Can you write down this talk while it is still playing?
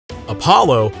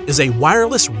Apollo is a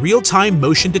wireless real-time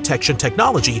motion detection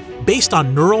technology based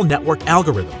on neural network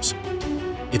algorithms.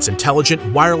 Its intelligent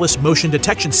wireless motion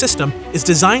detection system is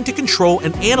designed to control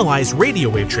and analyze radio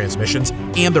wave transmissions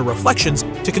and their reflections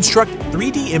to construct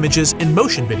 3D images and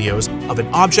motion videos of an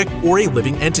object or a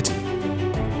living entity.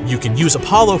 You can use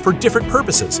Apollo for different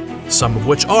purposes, some of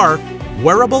which are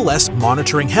wearable-less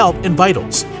monitoring health and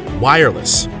vitals,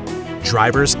 wireless,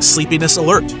 driver's sleepiness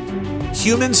alert,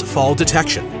 humans fall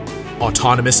detection,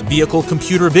 autonomous vehicle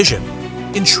computer vision,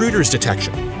 intruders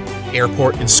detection,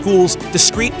 airport and schools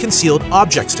discrete concealed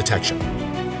objects detection,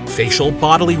 facial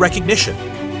bodily recognition,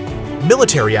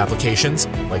 military applications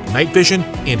like night vision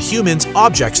and humans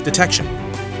objects detection.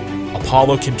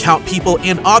 Apollo can count people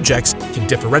and objects, can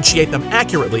differentiate them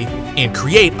accurately, and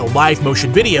create a live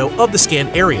motion video of the scanned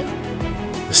area.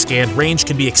 The scanned range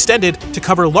can be extended to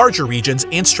cover larger regions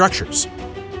and structures.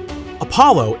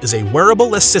 Apollo is a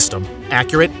wearable-less system,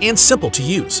 accurate and simple to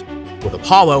use. With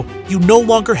Apollo, you no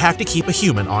longer have to keep a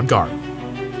human on guard.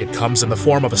 It comes in the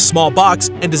form of a small box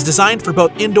and is designed for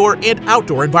both indoor and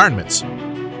outdoor environments.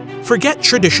 Forget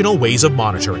traditional ways of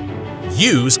monitoring.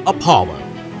 Use Apollo.